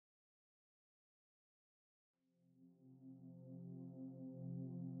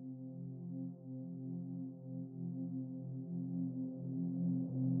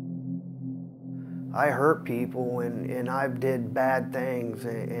I hurt people and I've did bad things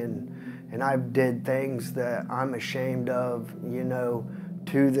and I've did things that I'm ashamed of,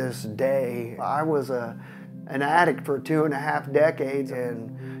 to this day. I was an addict for 2.5 decades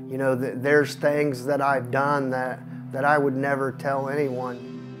and, there's things that I've done that I would never tell anyone.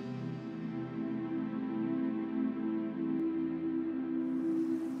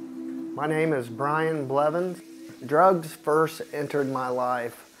 My name is Brian Blevins. Drugs first entered my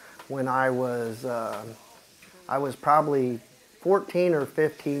life when I was probably 14 or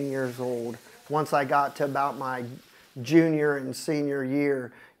 15 years old. Once I got to about my junior and senior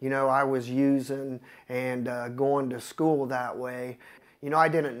year, I was using and going to school that way. I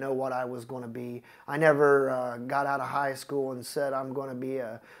didn't know what I was going to be. I never got out of high school and said I'm going to be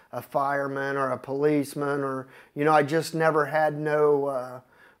a fireman or a policeman, or, I just never had no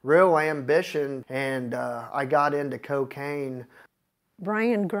real ambition, and I got into cocaine.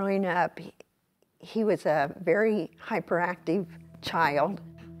 Brian, growing up, he was a very hyperactive child.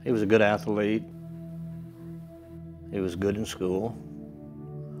 He was a good athlete. He was good in school.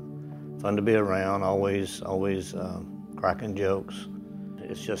 Fun to be around, always cracking jokes.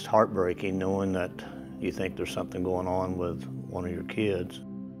 It's just heartbreaking knowing that you think there's something going on with one of your kids.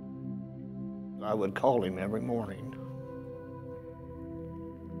 I would call him every morning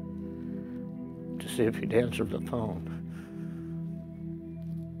to see if he'd answer the phone.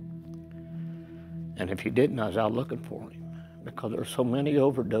 And if he didn't, I was out looking for him because there were so many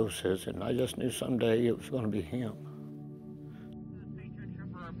overdoses, and I just knew someday it was going to be him.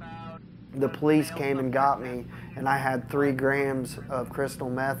 The police came and got me, and I had 3 grams of crystal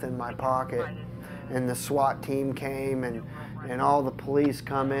meth in my pocket. And the SWAT team came, and all the police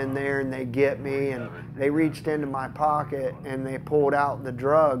come in there, and they get me, and they reached into my pocket, and they pulled out the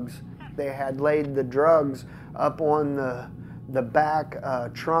drugs. They had laid the drugs up on the back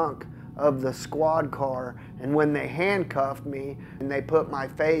trunk of the squad car, and when they handcuffed me and they put my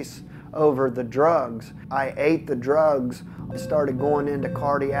face over the drugs, I ate the drugs. I started going into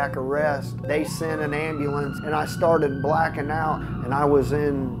cardiac arrest. They sent an ambulance and I started blacking out, and I was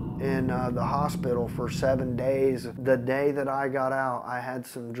in the hospital for 7 days. The day that I got out, I had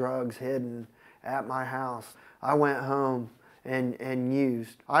some drugs hidden at my house. I went home and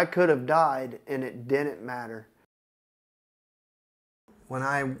used. I could have died and it didn't matter. When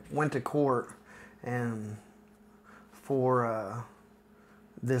I went to court and for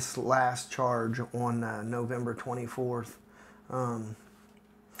this last charge on November 24th,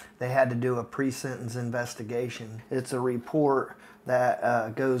 they had to do a pre-sentence investigation. It's a report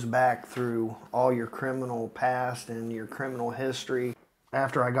that goes back through all your criminal past and your criminal history.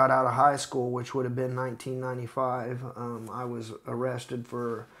 After I got out of high school, which would have been 1995, I was arrested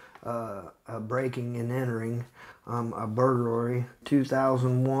for a breaking and entering, a burglary.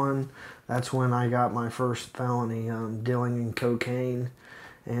 2001, that's when I got my first felony, dealing in cocaine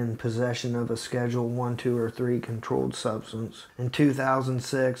and possession of a Schedule 1, 2, or 3 controlled substance. In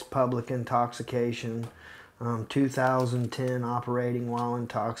 2006, public intoxication. 2010, operating while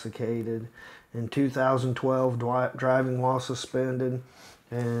intoxicated. In 2012, driving while suspended.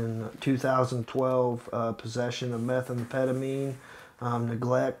 In 2012, possession of methamphetamine,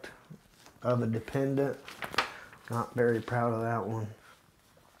 neglect of a dependent. Not very proud of that one.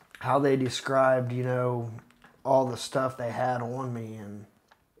 How they described, all the stuff they had on me, and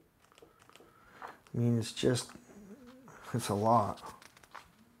I mean, it's a lot.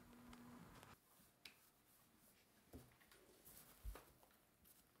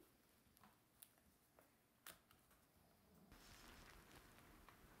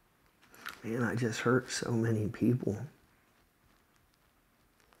 Man, I just hurt so many people.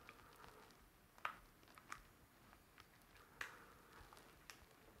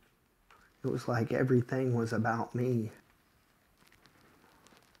 It was like everything was about me.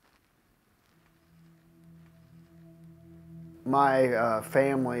 My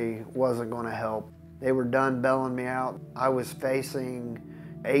family wasn't going to help. They were done bailing me out. I was facing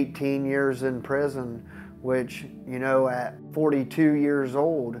 18 years in prison, which, at 42 years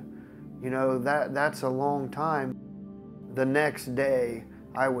old, that's a long time. The next day,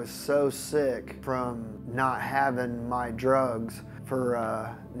 I was so sick from not having my drugs.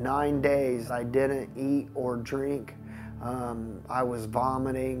 For 9 days, I didn't eat or drink. I was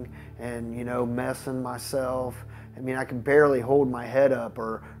vomiting and, messing myself. I mean, I could barely hold my head up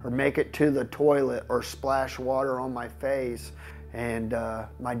or make it to the toilet or splash water on my face. And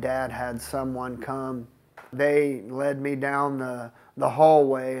my dad had someone come. They led me down the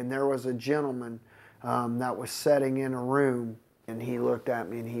hallway, and there was a gentleman that was sitting in a room. And he looked at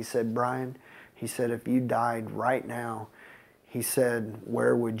me and he said, "Brian," he said, "if you died right now," he said,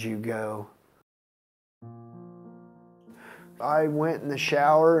 "where would you go?" I went in the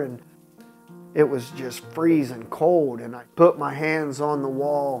shower and it was just freezing cold, and I put my hands on the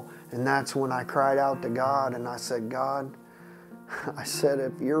wall, and that's when I cried out to God, and I said, God, I said,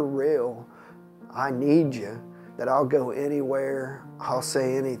 if you're real, I need you, that I'll go anywhere, I'll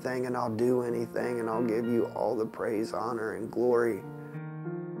say anything, and I'll do anything, and I'll give you all the praise, honor, and glory.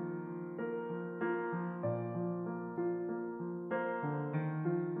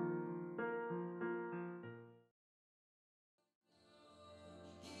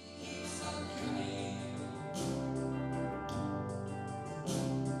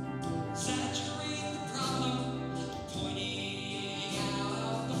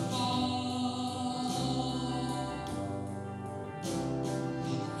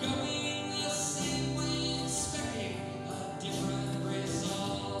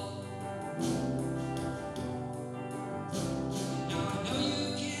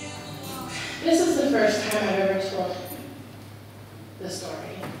 This is the first time I've ever told the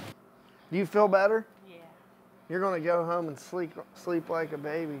story. Do you feel better? Yeah. You're gonna go home and sleep like a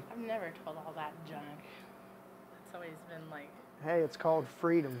baby. I've never told all that junk. It's always been like, Hey, it's called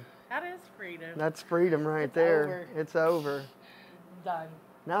freedom. that is freedom. That's freedom right It's there. over. It's over. Done.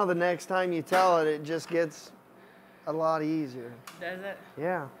 Now the next time you tell it, it just gets a lot easier. Does it?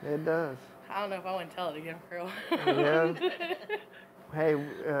 Yeah, it does. I don't know if I want to tell it again for a while. Yeah. Hey,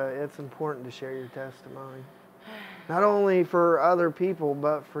 it's important to share your testimony. Not only for other people,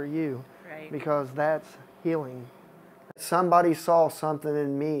 but for you. Right. Because that's healing. Somebody saw something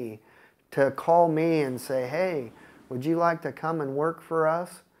in me to call me and say, hey, would you like to come and work for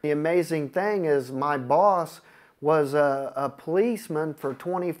us? The amazing thing is my boss was a policeman for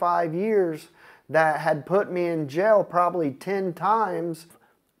 25 years that had put me in jail probably 10 times.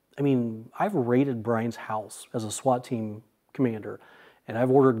 I mean, I've raided Brian's house as a SWAT team commander, and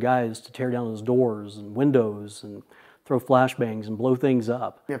I've ordered guys to tear down his doors and windows and throw flashbangs and blow things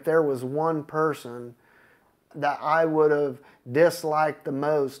up. If there was one person that I would have disliked the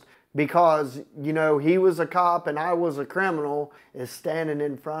most because, you know, he was a cop and I was a criminal, is standing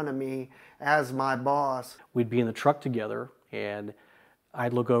in front of me as my boss. We'd be in the truck together, and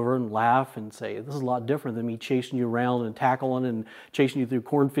I'd look over and laugh and say, this is a lot different than me chasing you around and tackling and chasing you through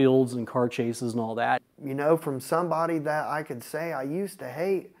cornfields and car chases and all that. You know, from somebody that I could say I used to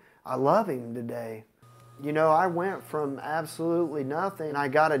hate, I love him today. You know, I went from absolutely nothing. I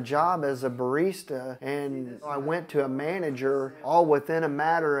got a job as a barista, and I went to a manager all within a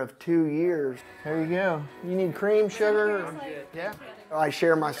matter of 2 years. There you go. You need cream, sugar? Yeah. I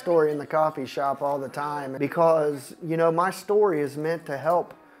share my story in the coffee shop all the time because, you know, my story is meant to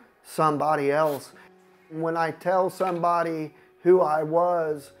help somebody else. When I tell somebody who I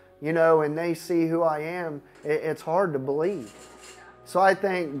was, you know, and they see who I am, it's hard to believe. So I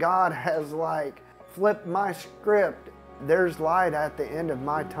think God has like flipped my script. There's light at the end of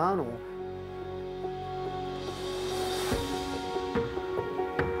my tunnel.